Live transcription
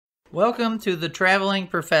Welcome to the Traveling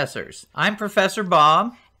Professors. I'm Professor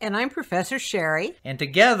Bob. And I'm Professor Sheri. And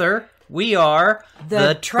together we are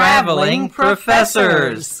the Traveling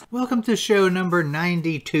Professors. Welcome to show number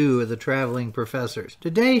 92 of the Traveling Professors.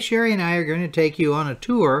 Today, Sheri and I are going to take you on a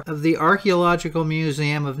tour of the Archaeological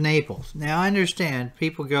Museum of Naples. Now, I understand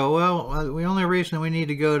people go, well, the only reason we need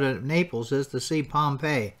to go to Naples is to see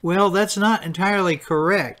Pompeii. Well, that's not entirely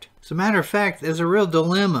correct. As a matter of fact, there's a real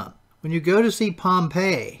dilemma. When you go to see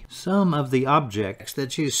Pompeii, some of the objects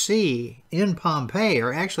that you see in Pompeii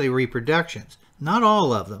are actually reproductions. Not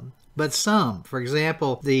all of them, but some. For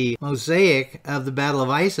example, the mosaic of the Battle of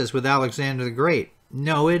Issus with Alexander the Great.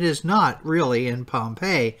 No, it is not really in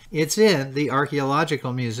Pompeii. It's in the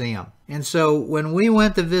Archaeological Museum. And so when we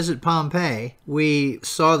went to visit Pompeii, we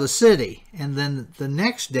saw the city. And then the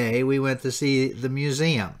next day, we went to see the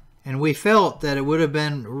museum. And we felt that it would have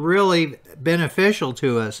been really beneficial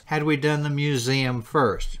to us had we done the museum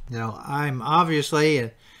first. Now, I'm obviously,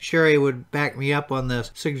 and Sheri would back me up on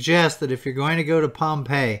this, suggest that if you're going to go to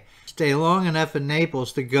Pompeii, stay long enough in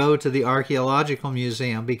Naples to go to the Archaeological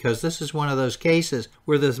Museum, because this is one of those cases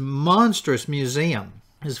where this monstrous museum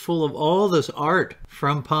is full of all this art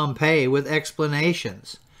from Pompeii with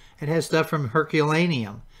explanations. It has stuff from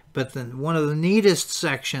Herculaneum. But one of the neatest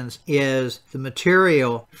sections is the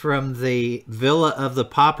material from the Villa of the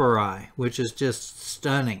Papyri, which is just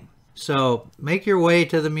stunning. So make your way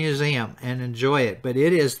to the museum and enjoy it. But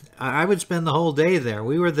it is, I would spend the whole day there.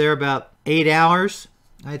 We were there about 8 hours,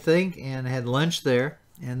 I think, and had lunch there,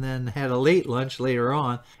 and then had a late lunch later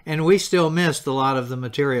on. And we still missed a lot of the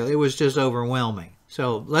material. It was just overwhelming.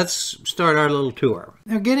 So let's start our little tour.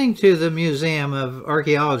 Now, getting to the Museum of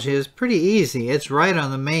Archaeology is pretty easy. It's right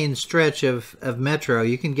on the main stretch of metro.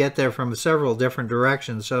 You can get there from several different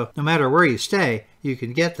directions, so no matter where you stay, you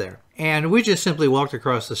can get there. And we just simply walked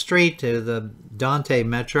across the street to the Dante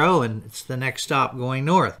Metro, and it's the next stop going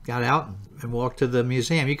north. Got out and walked to the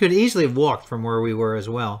museum. You could easily have walked from where we were as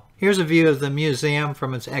well. Here's a view of the museum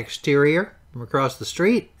from its exterior, from across the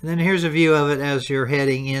street. And then here's a view of it as you're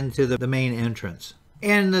heading into the main entrance.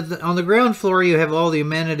 And on the ground floor, you have all the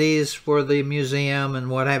amenities for the museum and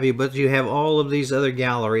what have you, but you have all of these other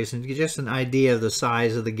galleries, and just an idea of the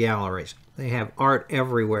size of the galleries. They have art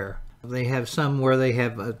everywhere. They have some where they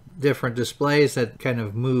have different displays that kind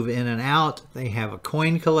of move in and out. They have a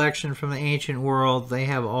coin collection from the ancient world. They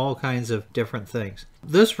have all kinds of different things.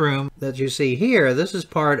 This room that you see here, this is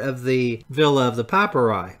part of the Villa of the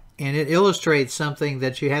Papyri, and it illustrates something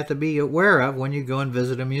that you have to be aware of when you go and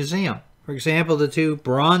visit a museum. For example, the two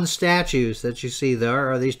bronze statues that you see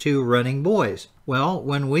there are these two running boys. Well,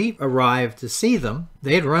 when we arrived to see them,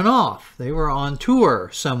 they'd run off. They were on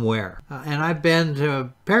tour somewhere. And I've been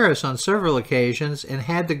to Paris on several occasions and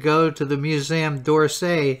had to go to the Museum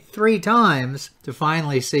d'Orsay 3 times to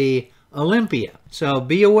finally see Olympia. So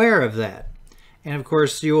be aware of that. And of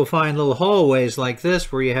course, you will find little hallways like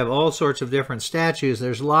this where you have all sorts of different statues.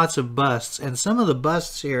 There's lots of busts, and some of the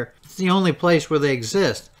busts here, it's the only place where they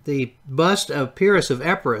exist. The bust of Pyrrhus of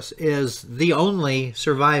Epirus is the only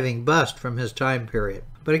surviving bust from his time period.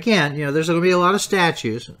 But again, you know, there's going to be a lot of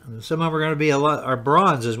statues. Some of them are going to be are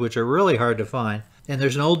bronzes, which are really hard to find. And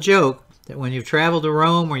there's an old joke that when you've traveled to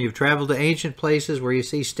Rome or you've traveled to ancient places where you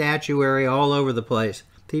see statuary all over the place,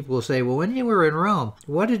 people will say, well, when you were in Rome,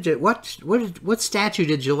 what statue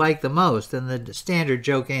did you like the most? And the standard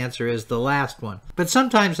joke answer is the last one. But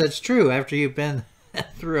sometimes that's true. After you've been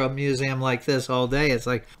through a museum like this all day, it's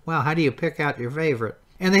like, wow, how do you pick out your favorite?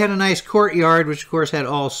 And they had a nice courtyard, which of course had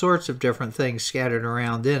all sorts of different things scattered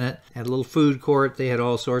around in it. Had a little food court. They had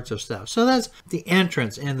all sorts of stuff. So that's the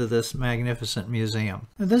entrance into this magnificent museum.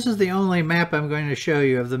 Now, this is the only map I'm going to show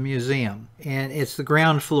you of the museum, and it's the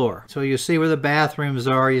ground floor. So you see where the bathrooms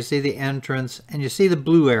are, you see the entrance, and you see the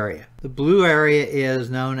blue area. The blue area is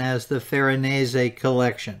known as the Farnese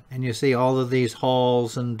collection, and you see all of these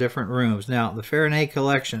halls and different rooms. Now, the Farnese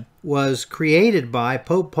collection was created by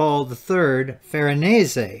Pope Paul III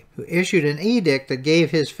Farnese, who issued an edict that gave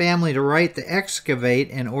his family the right to excavate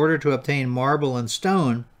in order to obtain marble and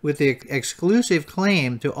stone, with the exclusive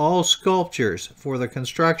claim to all sculptures for the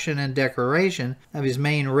construction and decoration of his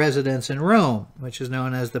main residence in Rome, which is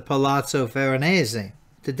known as the Palazzo Farnese.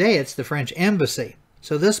 Today, it's the French Embassy.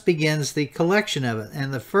 So this begins the collection of it.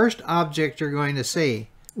 And the first object you're going to see,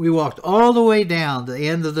 we walked all the way down to the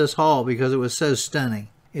end of this hall because it was so stunning.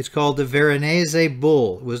 It's called the Veronese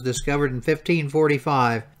Bull. It was discovered in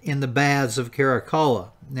 1545 in the baths of Caracalla.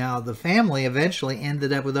 Now, the family eventually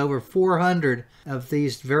ended up with over 400 of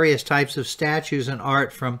these various types of statues and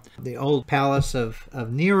art from the old palace of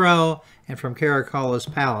Nero and from Caracalla's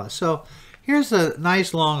palace. So Here's a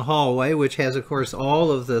nice long hallway, which has, of course,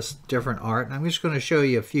 all of this different art. And I'm just going to show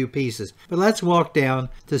you a few pieces. But let's walk down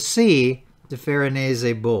to see the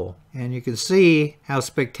Veronese bull. And you can see how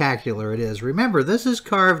spectacular it is. Remember, this is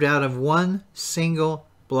carved out of one single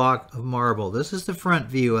block of marble. This is the front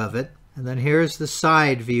view of it. And then here's the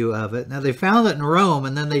side view of it. Now, they found it in Rome,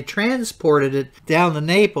 and then they transported it down to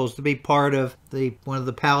Naples to be part of one of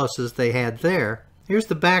the palaces they had there. Here's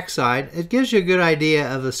the back side. It gives you a good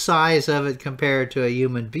idea of the size of it compared to a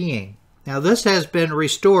human being. Now, this has been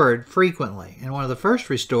restored frequently, and one of the first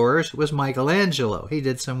restorers was Michelangelo. He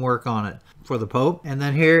did some work on it for the Pope. And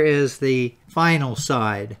then here is the final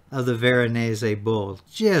side of the Veronese bull.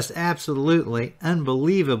 Just absolutely,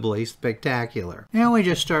 unbelievably spectacular. Now we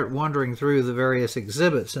just start wandering through the various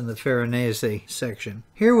exhibits in the Veronese section.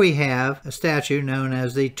 Here we have a statue known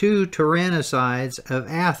as the Two Tyrannicides of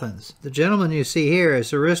Athens. The gentleman you see here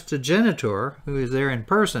is Aristogenitor, who is there in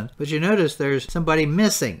person, but you notice there's somebody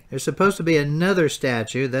missing. There's supposed to be another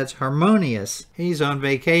statue, that's Harmonius. He's on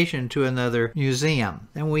vacation to another museum.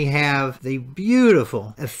 Then we have the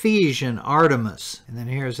beautiful Ephesian Artemis. And then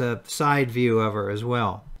here's a side view of her as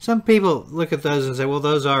well. Some people look at those and say, well,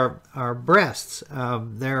 those are breasts.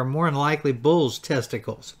 They're more than likely bull's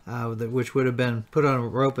testicles, which would have been put on a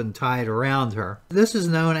rope and tied around her. This is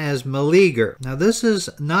known as Meleager. Now, this is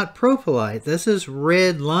not propylite. This is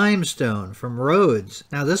red limestone from Rhodes.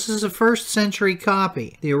 Now, this is a 1st century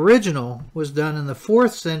copy. The original was done in the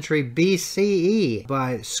 4th century BCE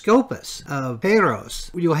by Scopas of Paros.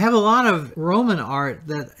 You'll have a lot of Roman art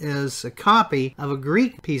that is a copy of a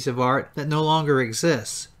Greek piece of art that no longer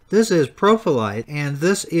exists. This is propylite, and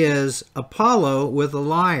this is Apollo with a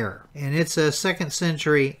lyre, and it's a 2nd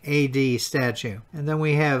century AD statue. And then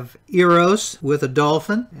we have Eros with a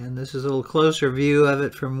dolphin, and this is a little closer view of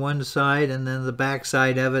it from one side and then the back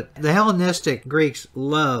side of it. The Hellenistic Greeks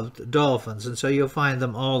loved dolphins, and so you'll find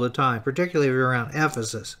them all the time, particularly around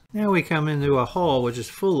Ephesus. Now we come into a hall which is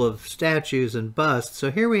full of statues and busts.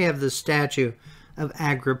 So here we have this statue of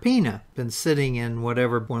Agrippina, been sitting in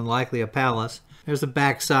whatever, more than likely a palace. There's the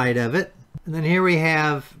back side of it. And then here we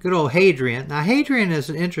have good old Hadrian. Now, Hadrian is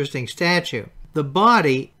an interesting statue. The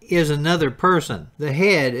body is another person. The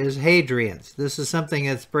head is Hadrian's. This is something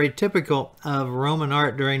that's very typical of Roman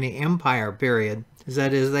art during the Empire period.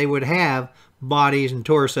 That is, they would have bodies and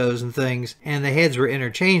torsos and things, and the heads were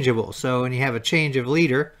interchangeable. So when you have a change of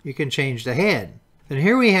leader, you can change the head. And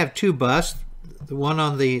here we have two busts. The one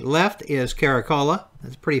on the left is Caracolla.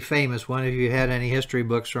 That's a pretty famous one. If you had any history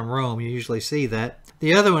books from Rome, you usually see that.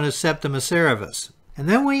 The other one is Septimus Severus. And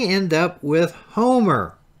then we end up with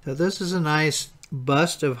Homer. So this is a nice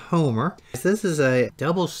bust of Homer. This is a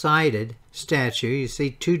double-sided statue. You see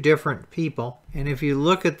two different people. And if you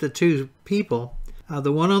look at the two people,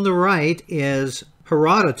 the one on the right is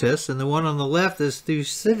Herodotus, and the one on the left is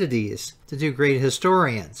Thucydides, the two great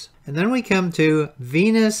historians. And then we come to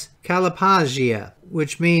Venus Callipygia,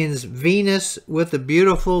 which means Venus with the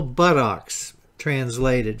beautiful buttocks,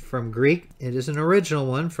 translated from Greek. It is an original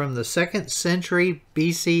one from the 2nd century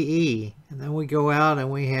BCE. And then we go out and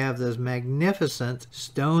we have this magnificent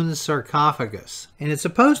stone sarcophagus. And it's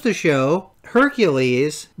supposed to show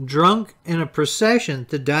Hercules drunk in a procession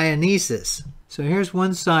to Dionysus. So here's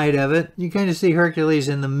one side of it. You kind of see Hercules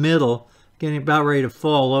in the middle, getting about ready to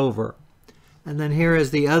fall over. And then here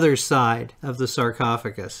is the other side of the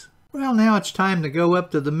sarcophagus. Well, now it's time to go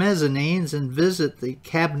up to the mezzanines and visit the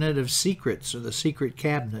Cabinet of Secrets, or the Secret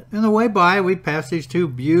Cabinet. On the way by, we pass these two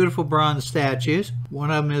beautiful bronze statues.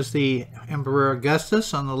 One of them is the Emperor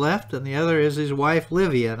Augustus on the left, and the other is his wife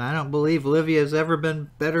Livia. And I don't believe Livia has ever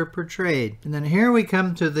been better portrayed. And then here we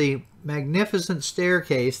come to the magnificent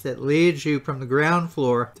staircase that leads you from the ground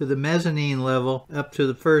floor to the mezzanine level up to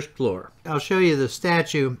the 1st floor. I'll show you the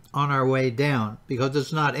statue on our way down because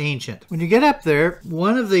it's not ancient. When you get up there,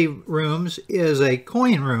 one of the rooms is a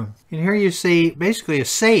coin room. And here you see basically a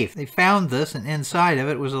safe. They found this, and inside of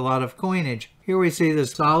it was a lot of coinage. Here we see the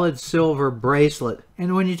solid silver bracelet.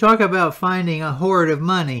 And when you talk about finding a hoard of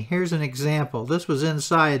money, here's an example. This was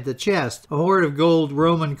inside the chest, a hoard of gold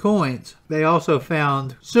Roman coins. They also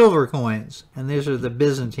found silver coins, and these are the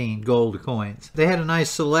Byzantine gold coins. They had a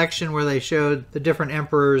nice selection where they showed the different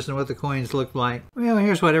emperors and what the coins looked like. Well,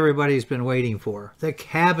 here's what everybody's been waiting for. The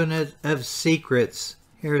Cabinet of Secrets.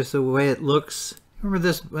 Here's the way it looks. Remember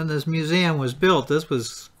this, when this museum was built, this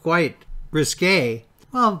was quite risque.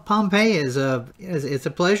 Well, Pompeii is it's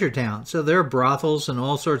a pleasure town, so there are brothels and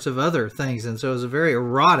all sorts of other things, and so it's a very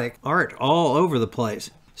erotic art all over the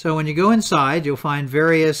place. So when you go inside, you'll find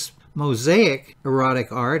various mosaic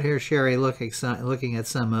erotic art. Here's Sheri looking at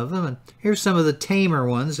some of them. And here's some of the tamer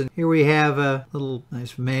ones. And here we have a little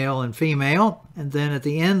nice male and female. And then at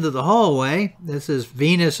the end of the hallway, this is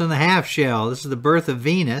Venus and the half shell. This is the birth of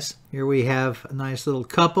Venus. Here we have a nice little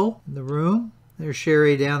couple in the room. There's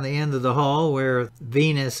Sheri down the end of the hall where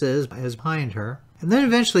Venus is behind her. And then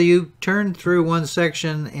eventually you turn through one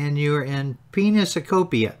section and you're in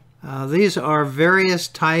Peniscopia. These are various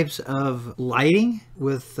types of lighting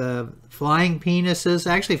with flying penises.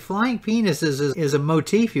 Actually, flying penises is a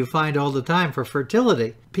motif you find all the time for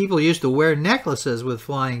fertility. People used to wear necklaces with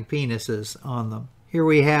flying penises on them. Here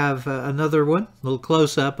we have another one, a little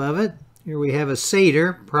close-up of it. Here we have a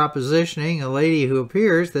satyr propositioning a lady who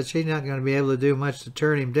appears that she's not going to be able to do much to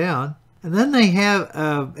turn him down. And then they have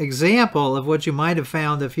an example of what you might have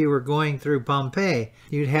found if you were going through Pompeii.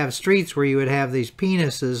 You'd have streets where you would have these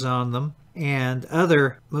penises on them and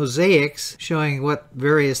other mosaics showing what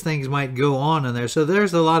various things might go on in there. So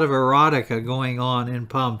there's a lot of erotica going on in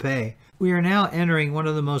Pompeii. We are now entering one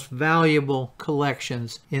of the most valuable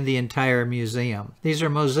collections in the entire museum. These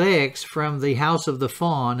are mosaics from the House of the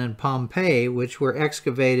Faun in Pompeii, which were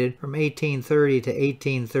excavated from 1830 to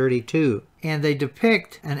 1832. And they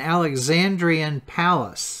depict an Alexandrian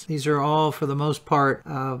palace. These are all, for the most part,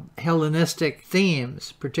 Hellenistic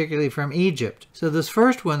themes, particularly from Egypt. So this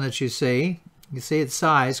first one that you see its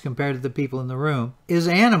size compared to the people in the room, is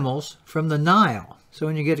animals from the Nile. So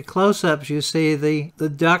when you get to close-ups, you see the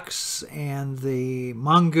ducks and the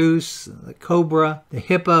mongoose, the cobra, the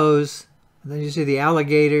hippos, and then you see the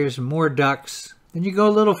alligators and more ducks. Then you go a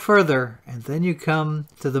little further, and then you come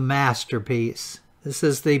to the masterpiece. This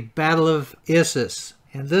is the Battle of Issus,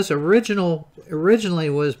 and this originally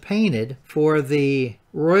was painted for the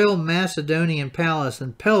Royal Macedonian Palace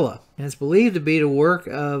in Pella, and it's believed to be the work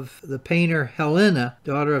of the painter Helena,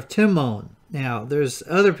 daughter of Timon. Now, there's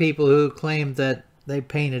other people who claim that they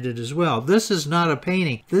painted it as well. This is not a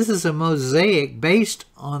painting. This is a mosaic based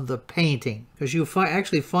on the painting, because you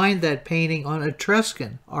actually find that painting on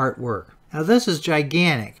Etruscan artwork. Now this is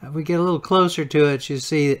gigantic. If we get a little closer to it, you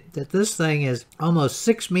see that this thing is almost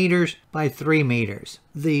 6 meters by 3 meters.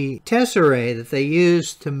 The tesserae that they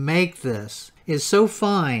used to make this is so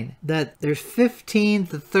fine that there's 15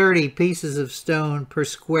 to 30 pieces of stone per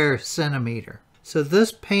square centimeter. So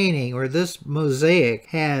this painting, or this mosaic,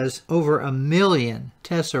 has over 1 million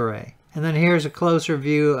tesserae. And then here's a closer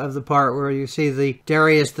view of the part where you see the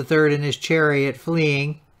Darius III in his chariot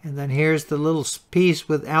fleeing. And then here's the little piece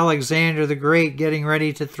with Alexander the Great getting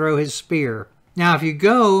ready to throw his spear. Now, if you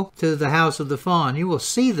go to the House of the Faun, you will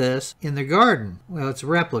see this in the garden. Well, it's a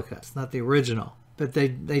replica. It's not the original. But they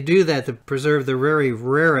do that to preserve the very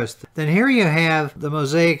rarest. Then here you have the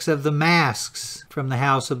mosaics of the masks from the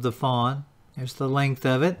House of the Faun. There's the length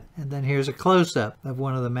of it. And then here's a close-up of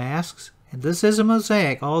one of the masks. And this is a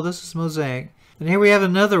mosaic. All this is mosaic. And here we have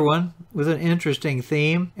another one with an interesting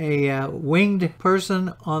theme. A winged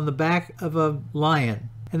person on the back of a lion.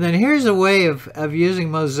 And then here's a way of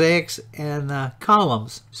using mosaics and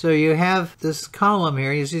columns. So you have this column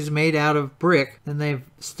here. You see it's made out of brick. Then they've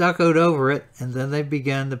stuccoed over it. And then they've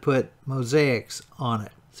begun to put mosaics on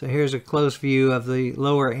it. So here's a close view of the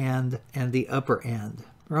lower end and the upper end.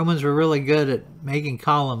 Romans were really good at making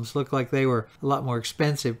columns look like they were a lot more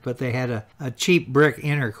expensive, but they had a cheap brick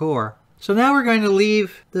inner core. So now we're going to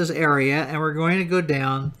leave this area and we're going to go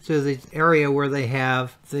down to the area where they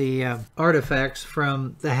have the artifacts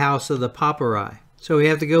from the House of the Papyri. So we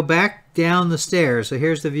have to go back down the stairs. So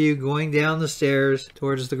here's the view going down the stairs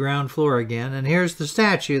towards the ground floor again. And here's the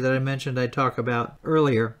statue that I mentioned I'd talk about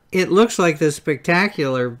earlier. It looks like this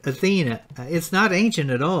spectacular Athena. It's not ancient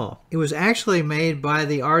at all. It was actually made by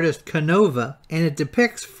the artist Canova, and it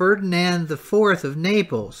depicts Ferdinand IV of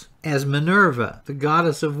Naples as Minerva, the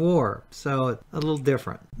goddess of war. So a little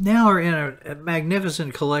different. Now we're in a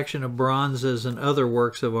magnificent collection of bronzes and other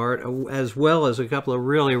works of art, as well as a couple of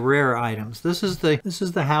really rare items. This is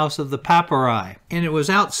the House of the Papyri, and it was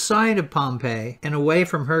outside of Pompeii and away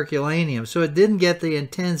from Herculaneum, so it didn't get the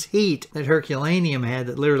intense heat that Herculaneum had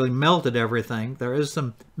that literally melted everything. There is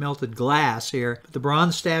some melted glass here, but the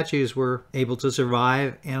bronze statues were able to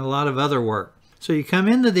survive, and a lot of other work. So you come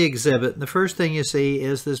into the exhibit, and the first thing you see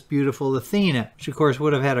is this beautiful Athena, which of course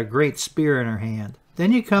would have had a great spear in her hand.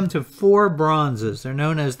 Then you come to 4 bronzes. They're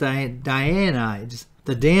known as Dianides,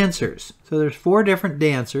 the dancers. So there's 4 different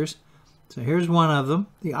dancers. So here's one of them.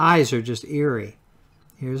 The eyes are just eerie.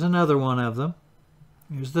 Here's another one of them.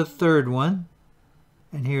 Here's the 3rd one.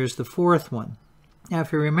 And here's the 4th one. Now,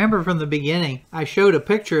 if you remember from the beginning, I showed a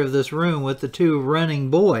picture of this room with the two running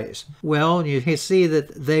boys. Well, you can see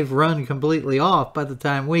that they've run completely off by the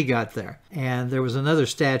time we got there. And there was another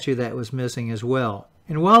statue that was missing as well.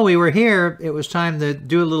 And while we were here, it was time to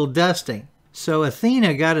do a little dusting. So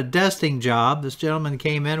Athena got a dusting job. This gentleman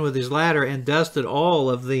came in with his ladder and dusted all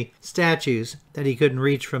of the statues that he couldn't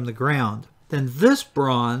reach from the ground. Then this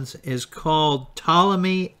bronze is called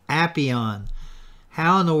Ptolemy Apion.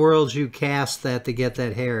 How in the world you cast that to get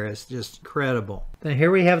that hair is just incredible. Then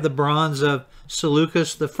here we have the bronze of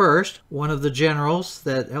Seleucus I, one of the generals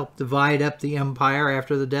that helped divide up the empire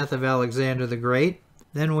after the death of Alexander the Great.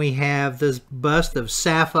 Then we have this bust of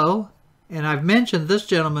Sappho. And I've mentioned this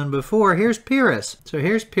gentleman before. Here's Pyrrhus. So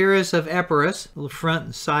here's Pyrrhus of Epirus, a little front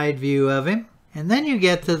and side view of him. And then you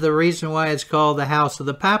get to the reason why it's called the House of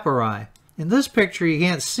the Papyri. In this picture you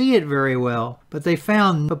can't see it very well, but they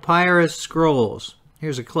found papyrus scrolls.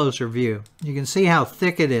 Here's a closer view. You can see how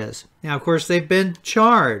thick it is. Now, of course, they've been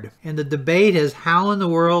charred, and the debate is how in the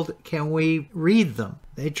world can we read them?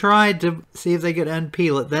 They tried to see if they could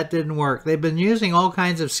unpeel it. That didn't work. They've been using all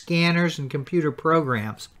kinds of scanners and computer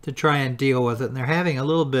programs to try and deal with it, and they're having a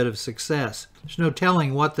little bit of success. There's no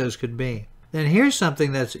telling what those could be. Then here's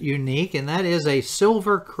something that's unique, and that is a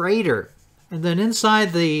silver crater. And then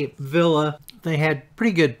inside the villa, they had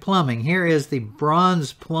pretty good plumbing. Here is the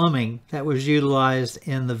bronze plumbing that was utilized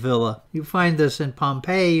in the villa. You find this in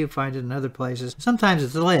Pompeii, you find it in other places. Sometimes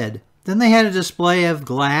it's lead. Then they had a display of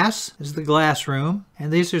glass. This is the glass room.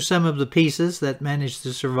 And these are some of the pieces that managed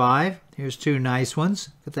to survive. Here's two nice ones.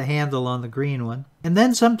 Got the handle on the green one. And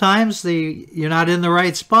then sometimes you're not in the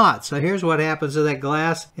right spot. So here's what happens to that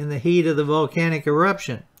glass in the heat of the volcanic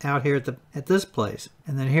eruption out here at this place.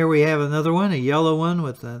 And then here we have another one, a yellow one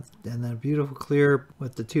and then a beautiful clear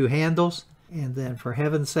with the two handles. And then, for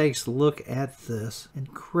heaven's sakes, look at this.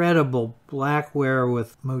 Incredible blackware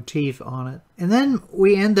with motif on it. And then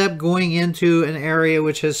we end up going into an area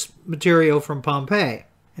which has material from Pompeii.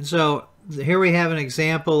 And so here we have an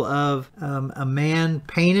example of a man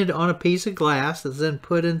painted on a piece of glass that's then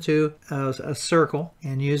put into a circle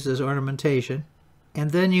and used as ornamentation.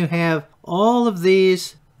 And then you have all of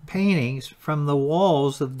these paintings from the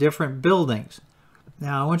walls of different buildings.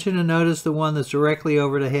 Now, I want you to notice the one that's directly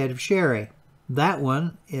over the head of Sheri. That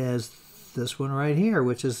one is this one right here,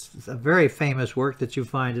 which is a very famous work that you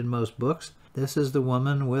find in most books. This is the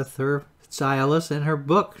woman with her stylus and her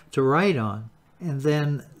book to write on. And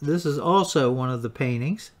then this is also one of the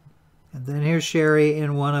paintings. And then here's Sheri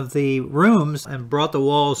in one of the rooms and brought the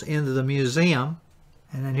walls into the museum.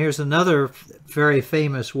 And then here's another very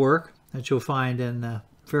famous work that you'll find in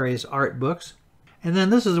various art books. And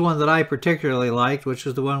then this is the one that I particularly liked, which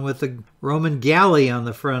is the one with the Roman galley on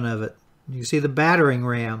the front of it. You can see the battering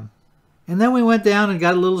ram. And then we went down and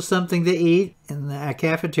got a little something to eat in the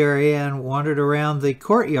cafeteria and wandered around the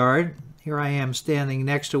courtyard. Here I am standing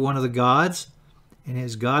next to one of the gods in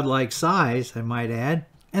his godlike size, I might add.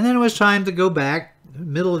 And then it was time to go back,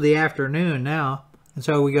 middle of the afternoon now. And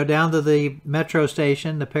so we go down to the metro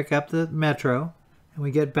station to pick up the metro. And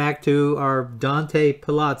we get back to our Dante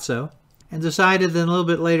Palazzo and decided then a little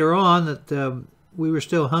bit later on that we were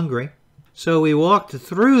still hungry. So we walked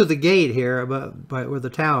through the gate here about where the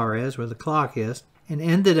tower is, where the clock is, and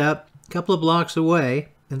ended up a couple of blocks away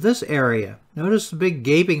in this area. Notice the big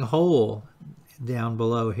gaping hole down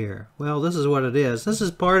below here. Well, this is what it is. This is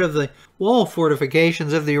part of the wall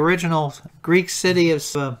fortifications of the original Greek city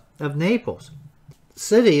of Naples. The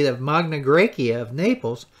city of Magna Graecia of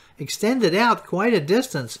Naples extended out quite a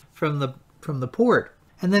distance from the port.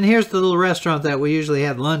 And then here's the little restaurant that we usually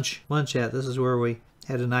had lunch at. This is where we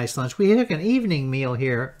had a nice lunch. We took an evening meal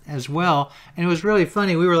here as well, and it was really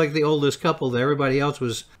funny. We were like the oldest couple there. Everybody else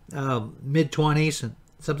was mid-20s and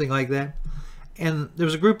something like that. And there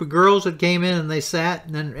was a group of girls that came in and they sat,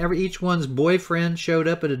 and then each one's boyfriend showed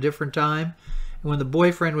up at a different time. And when the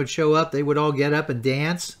boyfriend would show up, they would all get up and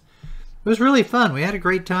dance. It was really fun. We had a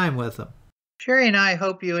great time with them. Sheri and I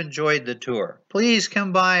hope you enjoyed the tour. Please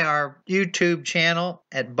come by our YouTube channel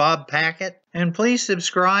at Bob Packett, and please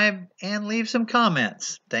subscribe and leave some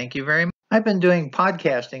comments. Thank you very much. I've been doing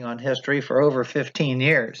podcasting on history for over 15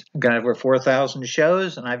 years. I've got over 4,000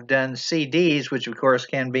 shows, and I've done CDs, which of course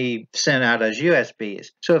can be sent out as USBs.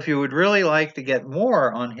 So if you would really like to get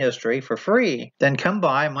more on history for free, then come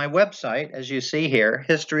by my website, as you see here,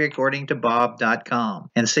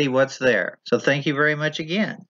 historyaccordingtobob.com, and see what's there. So thank you very much again.